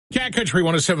Cat Country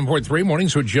 107.3,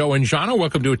 mornings with Joe and Jahna.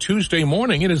 Welcome to a Tuesday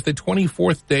morning. It is the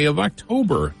 24th day of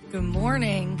October. Good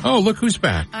morning. Oh, look who's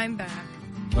back. I'm back.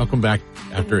 Welcome back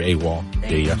after AWOL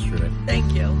day yesterday.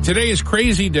 Thank you. Today is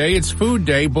Crazy Day. It's Food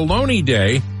Day, Bologna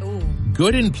Day, Ooh.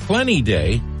 Good and Plenty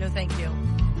Day. No, thank you.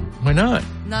 Why not?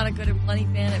 I'm not a Good and Plenty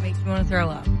fan. It makes me want to throw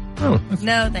up. Oh,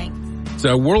 No, thanks. it's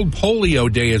World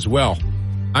Polio Day as well.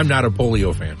 I'm not a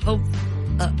polio fan.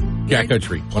 Cat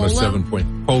Country 107.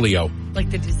 Polio. Like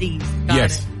the disease. Got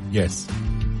Yes.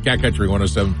 Cat Country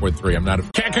 107.3. I'm not a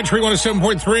Cat Country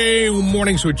 107.3.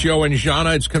 Mornings with Joe and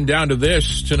Jahna. It's come down to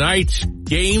this tonight.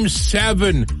 Game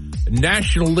 7,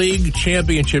 National League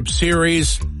Championship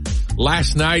Series.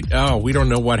 Last night, we don't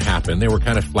know what happened. They were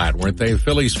kind of flat, weren't they?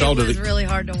 Phillies fell to It was really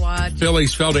hard to watch.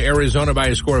 Phillies fell to Arizona by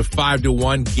a score of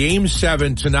 5-1. Game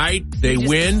 7 tonight. They just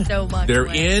win. so much They're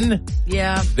away. in.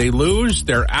 Yeah. They lose.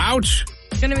 They're out.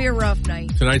 It's going to be a rough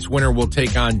night. Tonight's winner will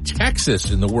take on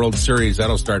Texas in the World Series.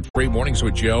 That'll start Great Mornings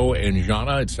with Joe and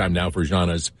Jahna. It's time now for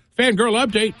Jahna's Fangirl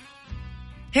Update.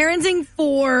 Parenting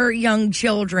 4 young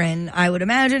children, I would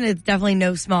imagine it's definitely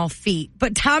no small feat.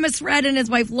 But Thomas Red and his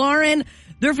wife Lauren,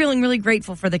 they're feeling really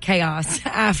grateful for the chaos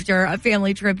after a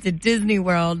family trip to Disney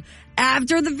World.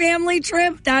 After the family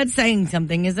trip, that's saying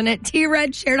something, isn't it?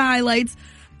 T-Red shared highlights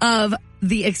of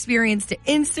the experience to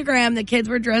Instagram. The kids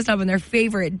were dressed up in their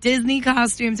favorite Disney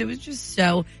costumes. It was just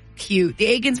so cute. The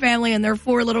Akins family and their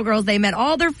 4 little girls, they met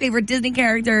all their favorite Disney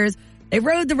characters. They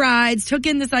rode the rides, took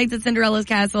in the sights at Cinderella's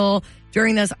castle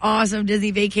during this awesome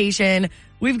Disney vacation.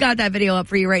 We've got that video up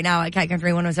for you right now at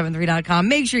catcountry1073.com.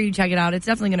 Make sure you check it out. It's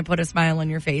definitely going to put a smile on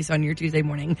your face on your Tuesday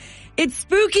morning. It's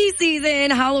spooky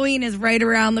season. Halloween is right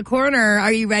around the corner.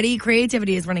 Are you ready?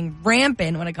 Creativity is running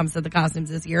rampant when it comes to the costumes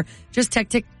this year. Just check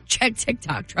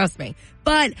TikTok, trust me.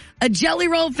 But a Jelly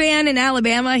Roll fan in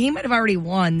Alabama, he might have already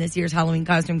won this year's Halloween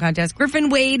costume contest. Griffin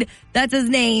Wade, that's his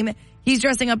name. He's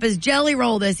dressing up as Jelly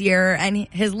Roll this year, and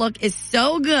his look is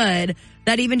so good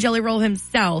that even Jelly Roll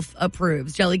himself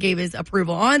approves. Jelly gave his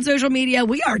approval on social media.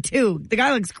 We are too. The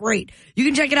guy looks great. You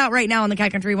can check it out right now on the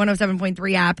Cat Country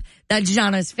 107.3 app. That's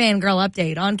Jahna's Fangirl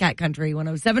Update on Cat Country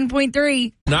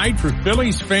 107.3. Night for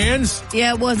Phillies fans.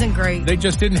 Yeah, it wasn't great. They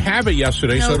just didn't have it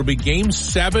yesterday, Nope. so it'll be Game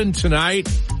 7 tonight.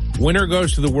 Winner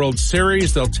goes to the World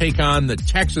Series. They'll take on the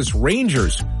Texas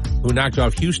Rangers, who knocked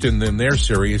off Houston in their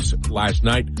series last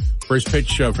night. First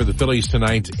pitch for the Phillies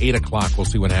tonight, 8 o'clock. We'll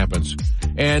see what happens.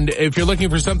 And if you're looking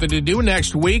for something to do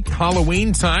next week,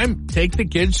 Halloween time, take the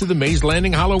kids to the Mays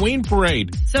Landing Halloween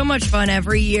Parade. So much fun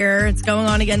every year. It's going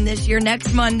on again this year,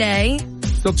 next Monday.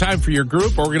 Still time for your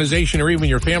group, organization, or even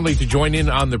your family to join in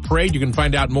on the parade. You can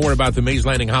find out more about the Mays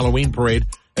Landing Halloween Parade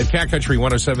at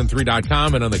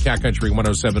catcountry1073.com and on the Cat Country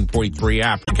 107.3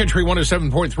 app. Cat Country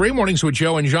 107.3, mornings with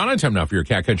Joe and Jahna. Time now for your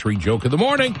Cat Country joke of the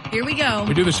morning. Here we go.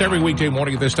 We do this every weekday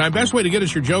morning at this time. Best way to get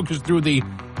us your joke is through the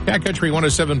Cat Country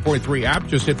 107.3 app.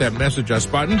 Just hit that message us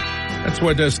button. That's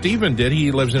what Stephen did.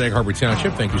 He lives in Egg Harbor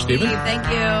Township. Thank you, Stephen. Thank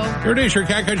you. Here it is, your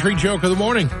Cat Country joke of the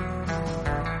morning.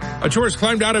 A tourist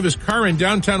climbed out of his car in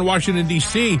downtown Washington,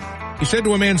 D.C. He said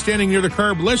to a man standing near the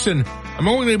curb, "Listen, I'm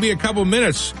only going to be a couple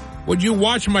minutes. Would you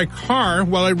watch my car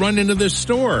while I run into this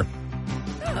store?"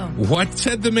 Oh. "What?"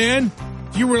 said the man.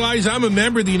 "Do you realize I'm a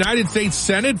member of the United States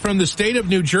Senate from the state of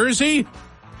New Jersey?"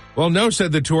 "Well, no,"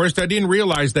 said the tourist. "I didn't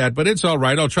realize that, but it's all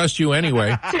right. I'll trust you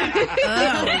anyway."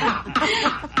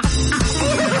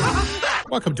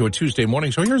 Welcome to a Tuesday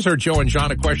morning. So here's our Joe and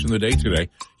Jahna question of the day today.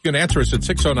 You can answer us at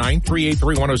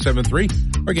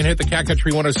 609-383-1073, or you can hit the Cat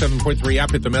Country 107.3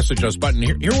 app, hit the message us button.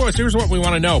 Here's what we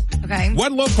want to know. Okay.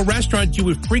 What local restaurant do you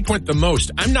would frequent the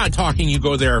most? I'm not talking you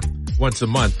go there once a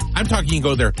month. I'm talking you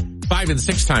go there 5 and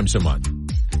 6 times a month.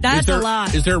 That's a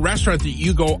lot. Is there a restaurant that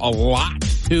you go a lot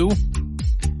to?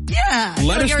 Yeah.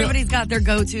 Let us know. Everybody's got their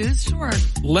go-tos. Sure.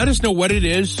 Let us know what it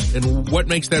is and what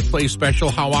makes that place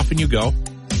special, how often you go.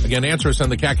 Again, answer us on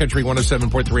the Cat Country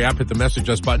 107.3 app. Hit the message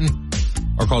us button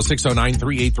or call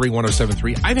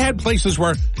 609-383-1073. I've had places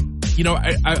where,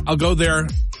 I'll go there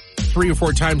 3 or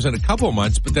 4 times in a couple of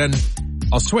months, but then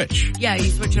I'll switch. Yeah,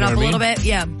 you switch it up a little bit.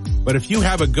 Yeah. But if you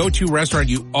have a go-to restaurant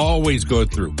you always go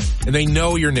through and they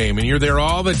know your name and you're there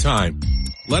all the time,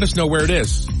 let us know where it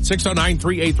is.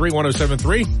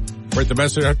 609-383-1073 or hit the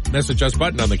message us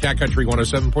button on the Cat Country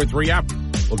 107.3 app.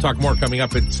 We'll talk more coming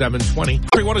up at 7:20.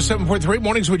 107.3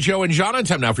 mornings with Joe and Jahna.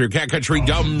 Time now for your Cat Country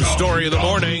dumb story of the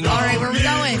morning. All right, where are we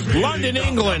going? London,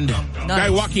 England. Nice. Guy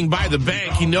walking by the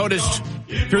bank, he noticed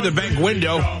through the bank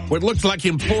window what looked like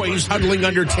employees huddling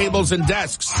under tables and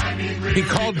desks. He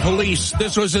called police.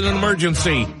 This was an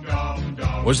emergency.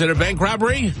 Was it a bank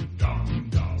robbery?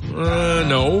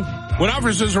 No. When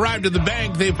officers arrived at the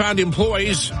bank, they found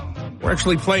employees We're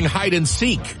actually playing hide and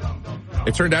seek.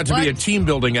 It turned out to be a team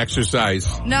building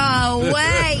exercise. No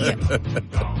way.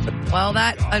 Well,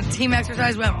 that team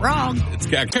exercise went wrong. It's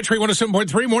Cat Country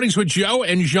 107.3 Mornings with Joe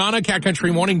and Jahna. Cat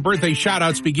Country Morning birthday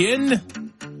shout-outs begin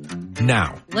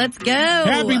now. Let's go.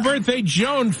 Happy birthday,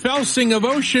 Joan Felsing of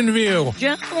Ocean View.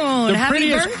 Joan,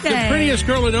 happy birthday. The prettiest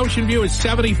girl in Ocean View is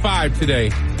 75 today.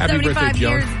 Happy birthday,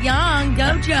 Joan. 75 years young.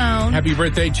 Go, Joan. Happy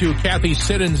birthday to Kathy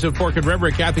Siddons of Fork and River.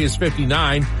 Kathy is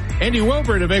 59. Andy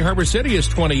Wilbert of Egg Harbor City is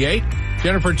 28.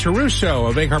 Jennifer Taruso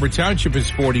of Egg Harbor Township is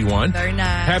 41. Very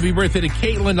nice. Happy birthday to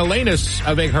Caitlin Elenas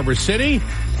of Egg Harbor City.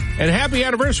 And happy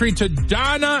anniversary to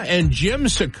Donna and Jim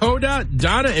Sakota.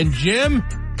 Donna and Jim,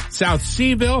 South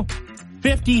Seaville.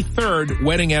 53rd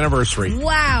wedding anniversary.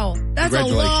 Wow. That's a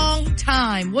long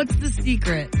time. What's the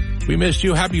secret? We missed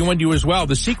you. Happy one to you as well.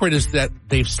 The secret is that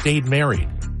they've stayed married.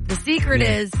 The secret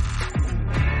is...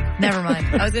 Never mind.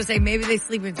 I was going to say maybe they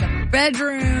sleep in separate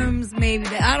bedrooms. Maybe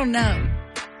they... I don't know.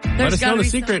 Let us know the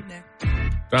secret.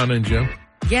 Donna and Jim.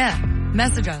 Yeah.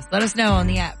 Message us. Let us know on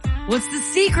the app. What's the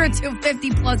secret to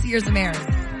 50 plus years of marriage?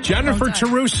 Jennifer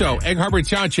Taruso, Egg Harbor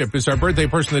Township, is our birthday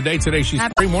person of the day today. She's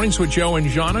Happy Mornings with Joe and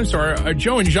Jahna. So our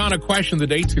Joe and Jahna question of the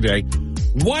day today.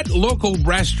 What local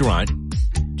restaurant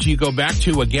do you go back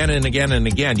to again and again and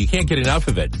again? You can't get enough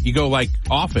of it. You go like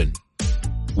often.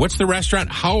 What's the restaurant?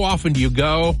 How often do you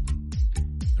go?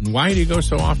 And why do you go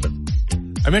so often?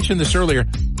 I mentioned this earlier.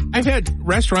 I've had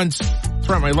restaurants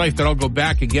throughout my life that I'll go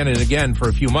back again and again for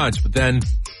a few months, but then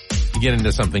you get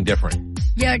into something different.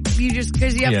 Yeah, you just,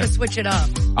 because you have to switch it up.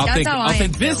 I'll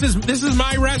think this is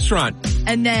my restaurant.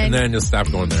 And then you'll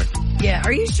stop going there. Yeah.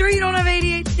 Are you sure you don't have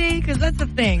ADHD? Because that's the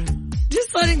thing.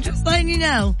 Just letting you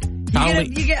know.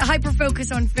 You get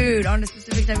hyper-focused on food, on a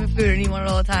specific type of food, and you want it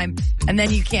all the time. And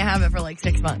then you can't have it for like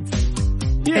 6 months.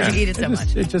 Because you eat it so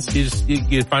much.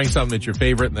 You find something that's your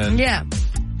favorite, and then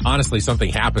honestly,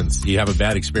 something happens. You have a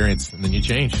bad experience, and then you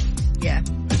change. Yeah.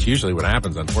 That's usually what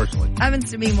happens, unfortunately.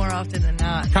 Happens to me more often than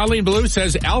not. Colleen Ballou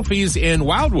says Alfie's in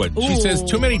Wildwood. Ooh. She says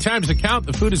too many times to count.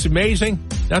 The food is amazing.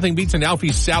 Nothing beats an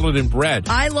Alfie's salad and bread.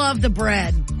 I love the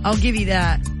bread. I'll give you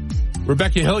that.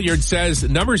 Rebecca Hilliard says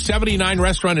number 79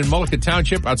 restaurant in Mullica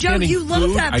Township. Outstanding Joe, you food.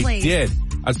 love that place. I did.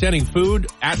 Outstanding food,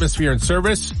 atmosphere, and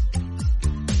service.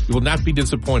 You will not be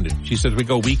disappointed. She says we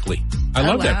go weekly. I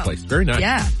love that place. Very nice.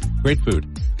 Yeah. Great food.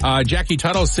 Jackie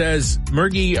Tuttle says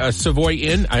Murgy Savoy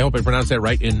Inn. I hope I pronounced that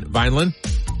right, in Vineland.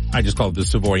 I just call it the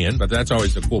Savoy Inn, but that's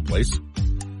always a cool place.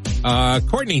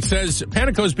 Courtney says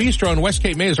Panico's Bistro in West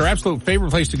Cape May is our absolute favorite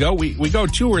place to go. We go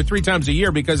 2 or 3 times a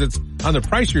year because it's on the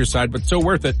pricier side, but so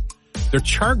worth it. Their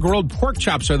char-grilled pork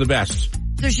chops are the best.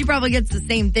 So she probably gets the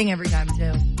same thing every time,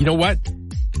 too. You know what?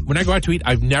 When I go out to eat,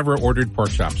 I've never ordered pork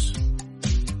chops.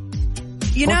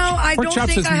 I don't think I have either. Pork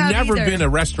chops has never been a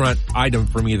restaurant item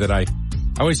for me that I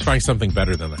always find something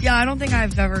better than that. Yeah, I don't think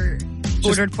I've ever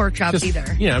ordered pork chops either.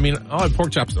 Yeah, I mean, I'll have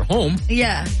pork chops at home.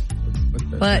 Yeah.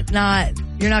 But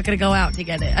you're not going to go out to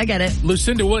get it. I get it.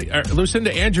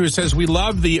 Lucinda Andrews says, we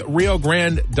love the Rio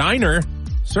Grande Diner.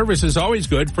 Service is always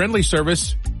good. Friendly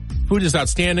service. Food is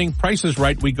outstanding. Price is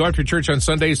right. We go after church on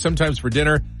Sundays, sometimes for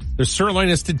dinner. The sirloin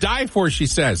is to die for, she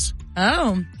says.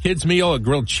 Oh. Kids meal, a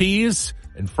grilled cheese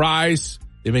and fries.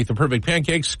 They make the perfect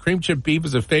pancakes. Cream chip beef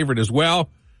is a favorite as well.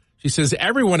 She says,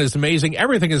 everyone is amazing.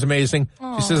 Everything is amazing.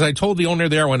 Aww. She says, I told the owner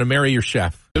there I want to marry your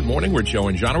chef. Good morning. We're Joe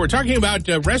and Jahna. We're talking about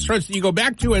restaurants that you go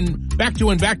back to and back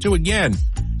to and back to again.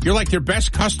 You're like their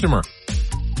best customer.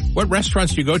 What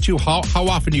restaurants do you go to? How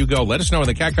often do you go? Let us know in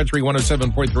the Cat Country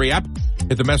 107.3 app.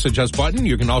 Hit the message us button.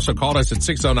 You can also call us at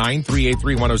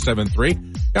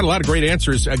 609-383-1073. Got a lot of great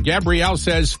answers. Gabrielle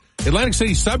says, Atlantic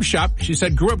City Sub Shop. She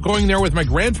said, grew up going there with my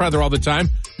grandfather all the time.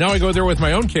 Now I go there with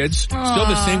my own kids. Aww. Still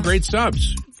the same great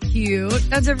subs. Cute.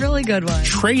 That's a really good one.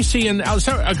 Tracy and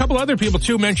a couple other people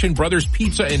too mentioned Brothers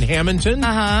Pizza in Hamilton.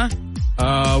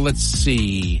 Let's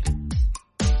see.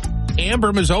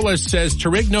 Amber Mazzola says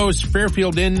Torigno's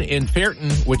Fairfield Inn in Fairton,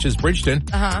 which is Bridgeton.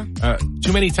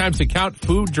 Too many times to count.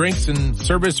 Food, drinks, and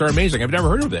service are amazing. I've never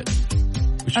heard of it.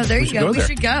 There you go. We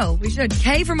should go. We should.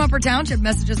 Kay from Upper Township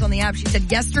messaged us on the app. She said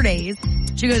yesterdays.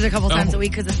 She goes a couple times a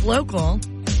week because it's local.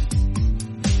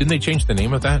 Didn't they change the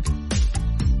name of that?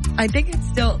 I think it's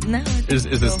still, no. Is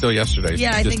it still yesterday's?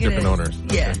 Yeah, I think it is. Just different owners.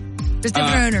 Yeah. Okay. Just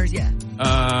different owners, yeah.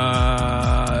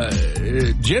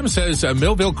 Jim says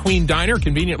Millville Queen Diner,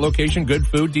 convenient location, good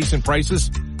food, decent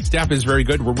prices. Staff is very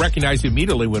good. We're recognized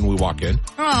immediately when we walk in.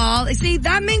 Oh, see,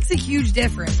 that makes a huge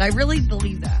difference. I really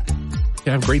believe that.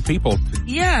 You have great people.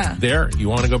 Yeah. There, you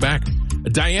want to go back.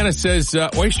 Diana says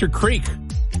Oyster Creek.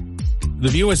 The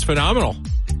view is phenomenal.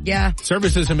 Yeah.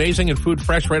 Service is amazing and food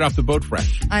fresh right off the boat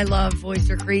fresh. I love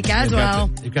Oyster Creek as well.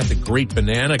 They've got the great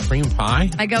banana cream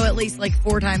pie. I go at least like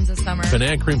 4 times a summer.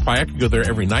 Banana cream pie. I could go there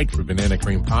every night for banana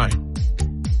cream pie.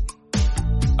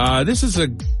 This is a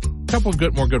couple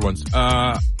more good ones.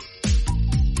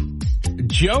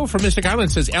 Joe from Mystic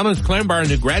Island says, Ellen's Clam Bar in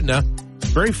New Gretna.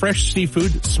 Very fresh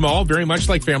seafood, small, very much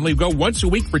like family. Go once a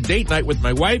week for date night with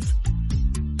my wife.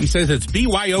 He says it's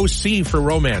BYOC for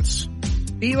romance.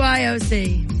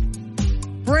 BYOC.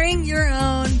 Bring your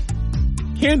own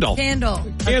Candle. Okay,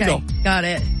 got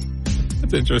it.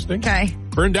 That's interesting. Okay.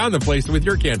 Burn down the place with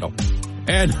your candle.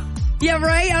 And yeah,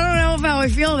 right? I don't know how I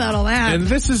feel about all that. And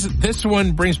this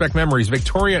one brings back memories.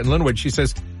 Victoria in Linwood, she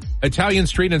says, Italian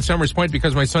Street in Summers Point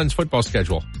because my son's football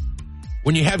schedule.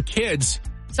 When you have kids,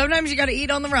 sometimes you got to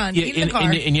eat on the run, eat in the car.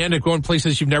 And you end up going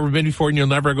places you've never been before and you'll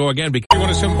never go again. Because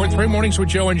 107.3 Mornings with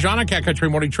Joe and Jahna, Cat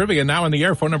Country Morning Trivia. Now on the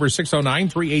air, phone number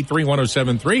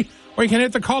 609-383-1073. Or you can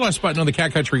hit the call us button on the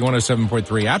Cat Country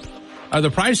 107.3 app. The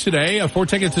prize today, 4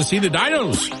 tickets to see the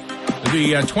dinos.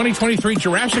 The 2023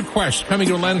 Jurassic Quest coming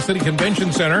to Atlantic City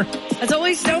Convention Center. It's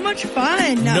always so much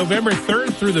fun. November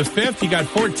 3rd through the 5th. You got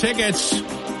 4 tickets.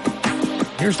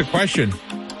 Here's the question.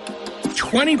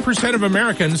 20% of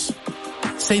Americans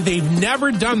say they've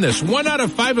never done this. 1 out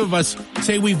of 5 of us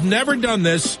say we've never done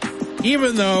this,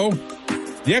 even though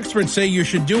the experts say you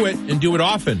should do it and do it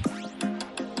often.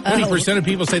 20% of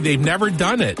people say they've never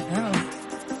done it. Oh.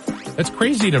 That's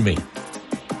crazy to me.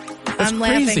 I'm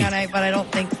laughing on it, but I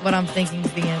don't think what I'm thinking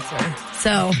is the answer.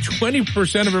 So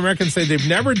 20% of Americans say they've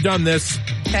never done this,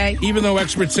 even though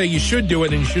experts say you should do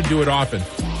it and you should do it often.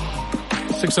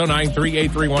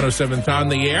 609-383-1073 on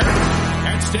the air.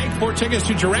 At stake, 4 tickets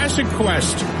to Jurassic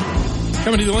Quest.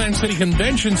 Coming to the Atlantic City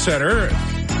Convention Center,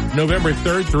 November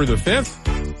 3rd through the 5th.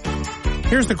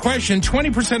 Here's the question.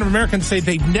 20% of Americans say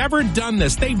they've never done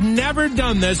this. They've never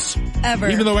done this.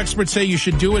 Ever. Even though experts say you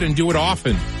should do it and do it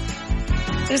often.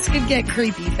 This could get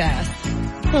creepy fast.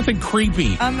 Nothing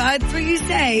creepy. That's what you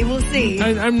say. We'll see.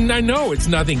 I know it's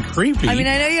nothing creepy. I mean,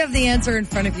 I know you have the answer in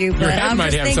front of you, but I'm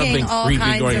just thinking all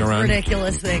kinds of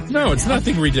ridiculous things. No, it's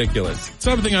nothing ridiculous. It's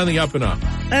something on the up and up.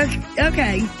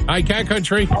 Okay. Hi, Cat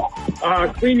Country.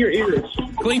 Clean your ears.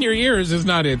 Clean your ears is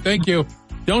not it. Thank you.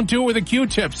 Don't do it with a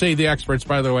Q-tip, say the experts,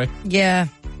 by the way. Yeah.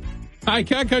 Hi,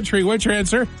 Cat Country. What's your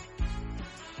answer?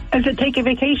 Is it take a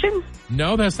vacation?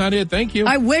 No, that's not it. Thank you.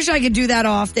 I wish I could do that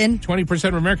often. 20%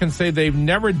 of Americans say they've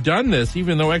never done this,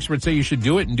 even though experts say you should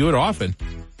do it and do it often.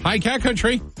 Hi, Cat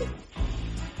Country.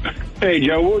 Hey,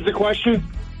 Joe, what was the question?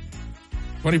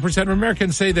 20% of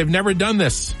Americans say they've never done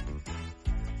this.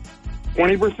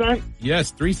 20%?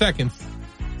 Yes, 3 seconds.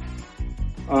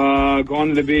 Going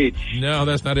to the beach. No,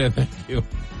 that's not it. Thank you.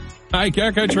 Hi,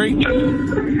 Cat Country.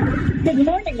 Good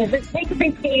morning. Is it take a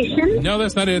vacation? No,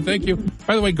 that's not it. Thank you.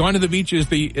 By the way, going to the beach is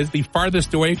the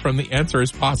farthest away from the answer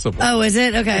as possible. Oh, is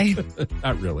it? Okay.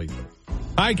 Not really.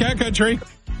 Hi, Cat Country.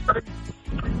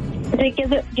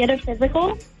 Get a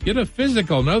physical? Get a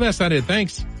physical. No, that's not it.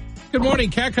 Thanks. Good morning,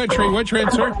 Cat Country. What's your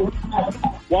answer?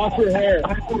 Wash your hair.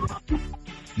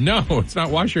 No, it's not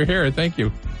wash your hair. Thank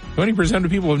you. 20%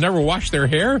 of people have never washed their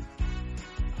hair.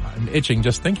 I'm itching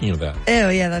just thinking of that. Ew,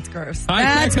 yeah, that's gross. Hi,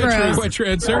 that's Cat Country. gross. What's your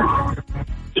answer?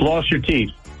 Floss your teeth.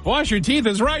 Wash your teeth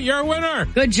is right. You're a winner.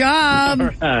 Good job. All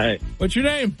right. What's your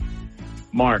name?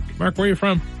 Mark. Mark, where are you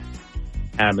from?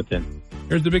 Hamilton.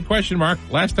 Here's the big question, Mark.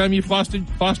 Last time you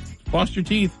flossed your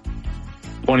teeth?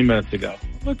 20 minutes ago.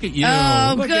 Look at you.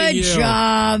 Oh, Look at good you.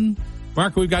 job.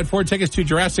 Mark, we've got 4 tickets to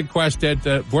Jurassic Quest at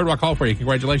Boardwalk Hall for you.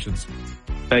 Congratulations.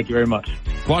 Thank you very much.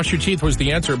 Floss your teeth was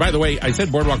the answer. By the way, I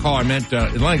said Boardwalk Hall. I meant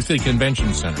Atlantic City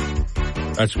Convention Center.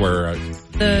 That's where...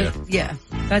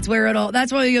 That's where it all...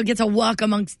 That's where you'll get to walk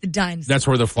amongst the dinosaurs. That's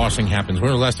where the flossing happens. When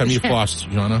was the last time you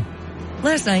flossed, Jahna?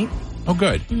 Last night. Oh,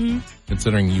 good. Mm-hmm.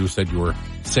 Considering you said you were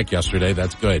sick yesterday,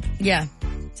 that's good. Yeah.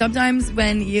 Sometimes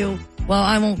when you... Well,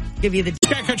 I won't give you the...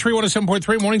 Cat Country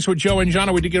 107.3 Mornings with Joe and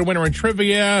Jahna. We did get a winner in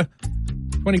trivia.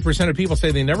 20% of people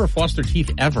say they never floss their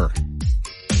teeth ever.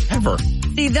 Ever.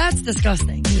 See, that's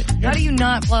disgusting. How do you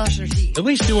not floss your teeth? At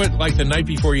least do it like the night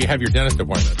before you have your dentist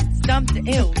appointment.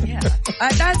 Ew, yeah.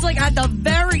 That's like at the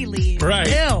very least. Right.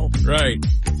 Ew. Right.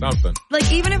 Something. Like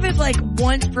even if it's like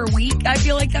once per week, I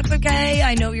feel like that's okay.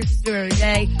 I know you're supposed to do it every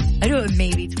day. I do it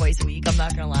maybe twice a week, I'm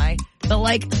not gonna lie. But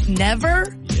like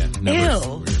never? Yeah,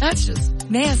 never. Ew. That's just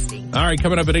nasty. All right,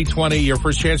 coming up at 8:20, your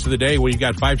first chance of the day. Well, you've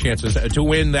got 5 chances to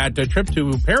win that trip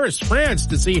to Paris, France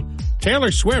to see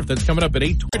Taylor Swift. That's coming up at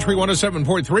 8:20.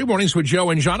 107.3 Mornings with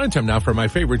Joe and Jahna. Time now for my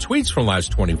favorite tweets from the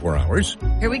last 24 hours.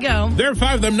 Here we go. There are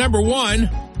 5 of them. Number 1,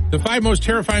 the 5 most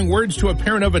terrifying words to a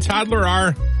parent of a toddler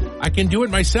are, I can do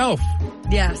it myself.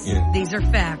 Yes, These are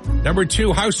facts. Number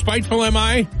 2, how spiteful am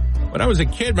I? When I was a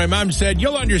kid, my mom said,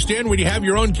 you'll understand when you have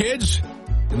your own kids.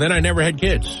 And then I never had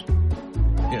kids.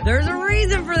 Yeah. There's a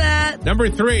reason for that. Number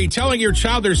 3, telling your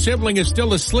child their sibling is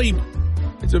still asleep.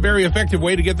 It's a very effective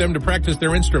way to get them to practice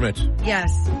their instrument.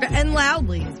 Yes, and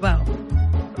loudly as well.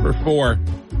 Number 4,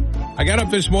 I got up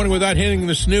this morning without hitting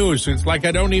the snooze. It's like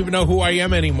I don't even know who I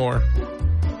am anymore.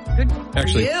 Good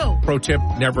Actually, for you. Pro tip,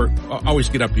 always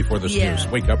get up before the snooze.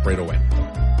 Yeah. Wake up right away.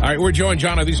 All right, we're Joe and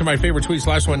Jahna. These are my favorite tweets.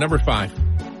 Last one, number 5.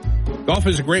 Golf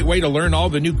is a great way to learn all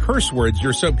the new curse words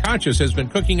your subconscious has been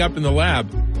cooking up in the lab.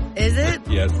 Is it?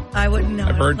 Yes. I wouldn't know.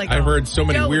 I've heard so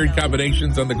many weird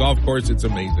combinations on the golf course. It's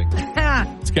amazing.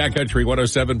 It's Cat Country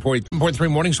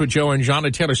 107.3 mornings with Joe and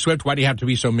Jahna. Taylor Swift, why do you have to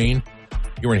be so mean?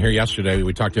 You weren't here yesterday.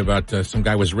 We talked about some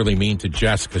guy was really mean to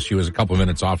Jess because she was a couple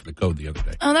minutes off the code the other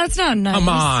day. Oh, that's not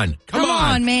nice. Come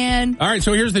on, man. All right,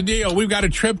 so here's the deal. We've got a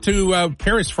trip to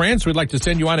Paris, France. We'd like to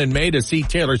send you on in May to see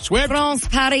Taylor Swift. France,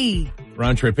 Paris.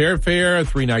 Round-trip airfare,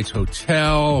 3 nights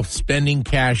hotel, spending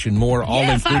cash, and more, all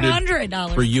included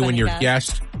 $500 for you and your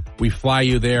guest. We fly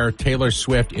you there, Taylor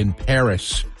Swift in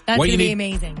Paris. That's going to be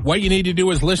amazing. What you need to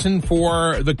do is listen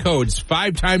for the codes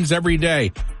 5 times every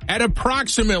day at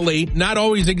approximately, not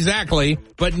always exactly,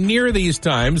 but near these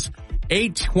times,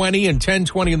 8:20 and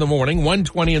 10:20 in the morning,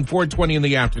 1:20 and 4:20 in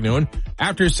the afternoon,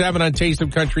 after 7 on Taste of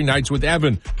Country Nights with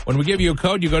Evan. When we give you a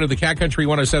code, you go to the Cat Country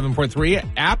 107.3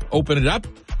 app, open it up,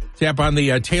 tap on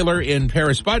the Taylor in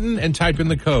Paris button, and type in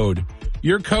the code.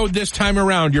 Your code this time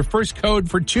around, your first code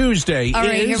for Tuesday is... All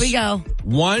right, here we go.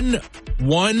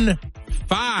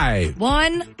 115.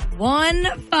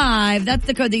 115. That's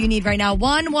the code that you need right now.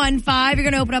 115. You're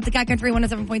going to open up the Cat Country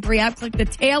 107.3 app. Click the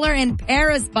Taylor in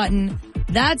Paris button.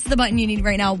 That's the button you need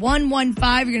right now.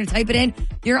 115. You're going to type it in.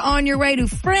 You're on your way to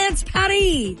France,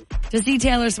 Paris, to see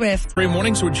Taylor Swift. 3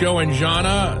 mornings with Joe and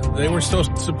Jahna. They were still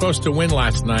supposed to win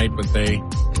last night, but they...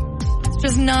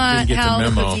 Just not how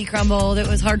the cookie crumbled. It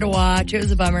was hard to watch. It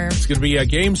was a bummer. It's going to be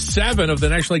Game 7 of the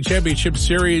National League Championship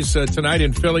Series tonight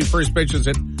in Philly. First pitch is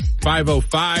at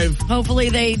 5:05. Hopefully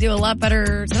they do a lot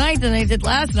better tonight than they did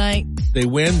last night. They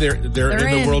win. They're in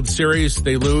the World Series.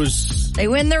 They lose. They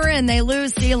win. They're in. They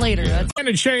lose. See you later.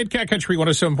 And Shay at Cat Country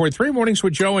 107.3 mornings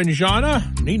with Joe and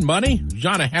Jahna. Need money?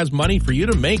 Jahna has money for you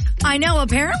to make. I know.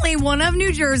 Apparently, one of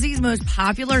New Jersey's most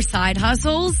popular side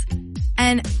hustles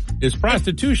and is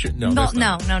prostitution. No.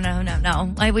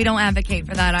 Like, we don't advocate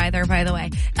for that either, by the way.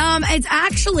 It's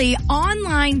actually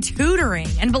online tutoring.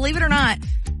 And believe it or not,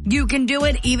 you can do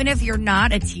it even if you're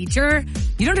not a teacher.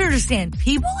 You don't understand.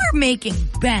 People are making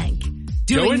bank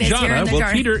doing this here in the Joe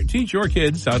and Jahna will teach your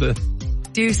kids how to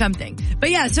do something. But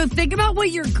yeah, so think about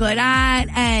what you're good at,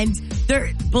 and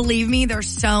believe me, there's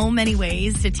so many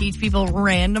ways to teach people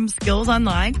random skills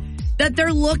online that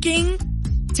they're looking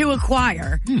to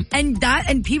acquire.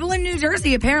 And people in New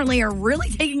Jersey apparently are really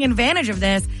taking advantage of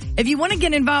this. If you want to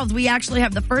get involved, we actually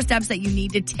have the first steps that you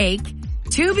need to take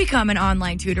to become an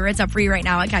online tutor. It's up for you right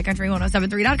now at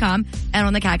catcountry1073.com and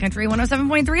on the Cat Country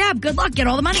 107.3 app. Good luck. Get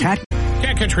all the money. Cat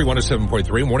Country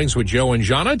 107.3 mornings with Joe and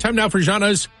Jahna. Time now for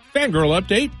Jahna's Fangirl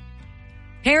Update.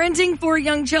 Parenting for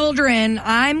young children.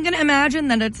 I'm going to imagine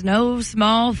that it's no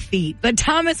small feat. But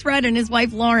Thomas Rhett and his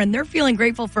wife Lauren, they're feeling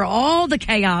grateful for all the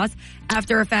chaos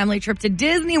after a family trip to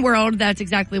Disney World. That's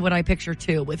exactly what I picture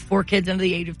too, with 4 kids under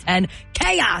the age of 10.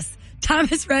 Chaos!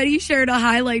 Thomas Rhett, he shared a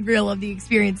highlight reel of the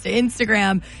experience to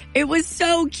Instagram. It was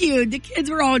so cute. The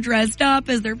kids were all dressed up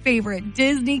as their favorite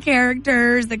Disney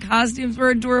characters. The costumes were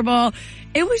adorable.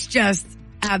 It was just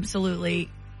absolutely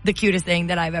the cutest thing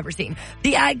that I've ever seen.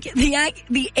 The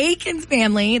Aikens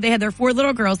family, they had their 4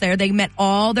 little girls there. They met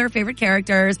all their favorite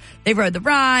characters. They rode the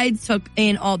rides, took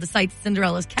in all the sights of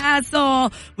Cinderella's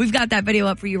castle. We've got that video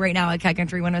up for you right now at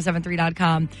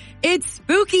catcountry1073.com. It's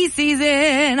spooky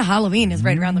season. Halloween is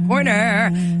right around the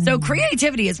corner. So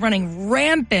creativity is running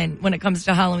rampant when it comes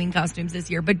to Halloween costumes this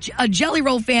year. But a Jelly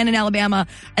Roll fan in Alabama,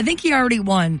 I think he already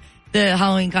won the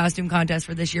Halloween costume contest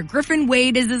for this year. Griffin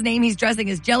Wade is his name. He's dressing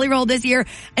as Jelly Roll this year,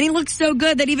 and he looks so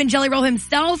good that even Jelly Roll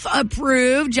himself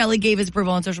approved. Jelly gave his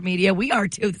approval on social media. We are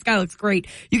too. This guy looks great.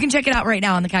 You can check it out right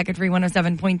now on the Cat Country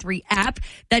 107.3 app.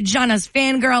 That Jahna's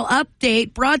Fangirl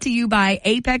Update brought to you by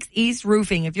Apex East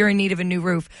Roofing. If you're in need of a new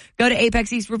roof, go to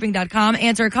apexeastroofing.com,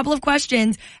 answer a couple of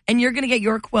questions, and you're going to get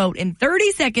your quote in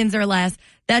 30 seconds or less.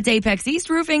 That's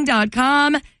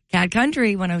apexeastroofing.com. Cat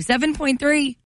Country 107.3.